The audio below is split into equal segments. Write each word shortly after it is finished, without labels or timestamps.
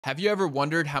Have you ever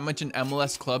wondered how much an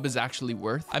MLS club is actually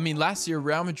worth? I mean, last year,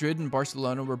 Real Madrid and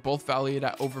Barcelona were both valued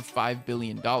at over $5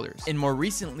 billion. And more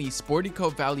recently,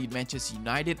 Sportico valued Manchester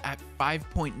United at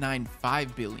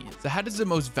 $5.95 billion. So how does the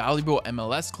most valuable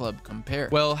MLS club compare?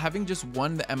 Well, having just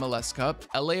won the MLS Cup,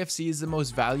 LAFC is the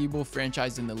most valuable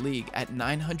franchise in the league at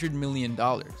 $900 million.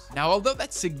 Now, although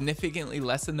that's significantly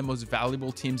less than the most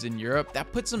valuable teams in Europe,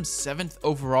 that puts them 7th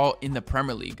overall in the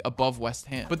Premier League, above West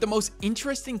Ham. But the most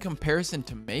interesting comparison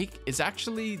to make is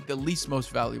actually the least most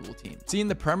valuable team. See, in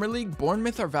the Premier League,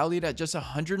 Bournemouth are valued at just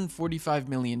 $145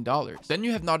 million. Then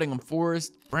you have Nottingham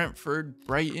Forest, Brentford,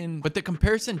 Brighton, but the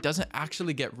comparison doesn't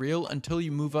actually get real until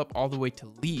you move up all the way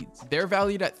to Leeds. They're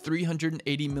valued at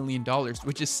 $380 million,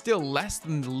 which is still less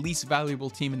than the least valuable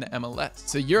team in the MLS.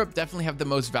 So Europe definitely have the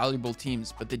most valuable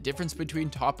teams, but the difference between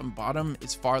top and bottom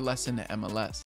is far less in the MLS.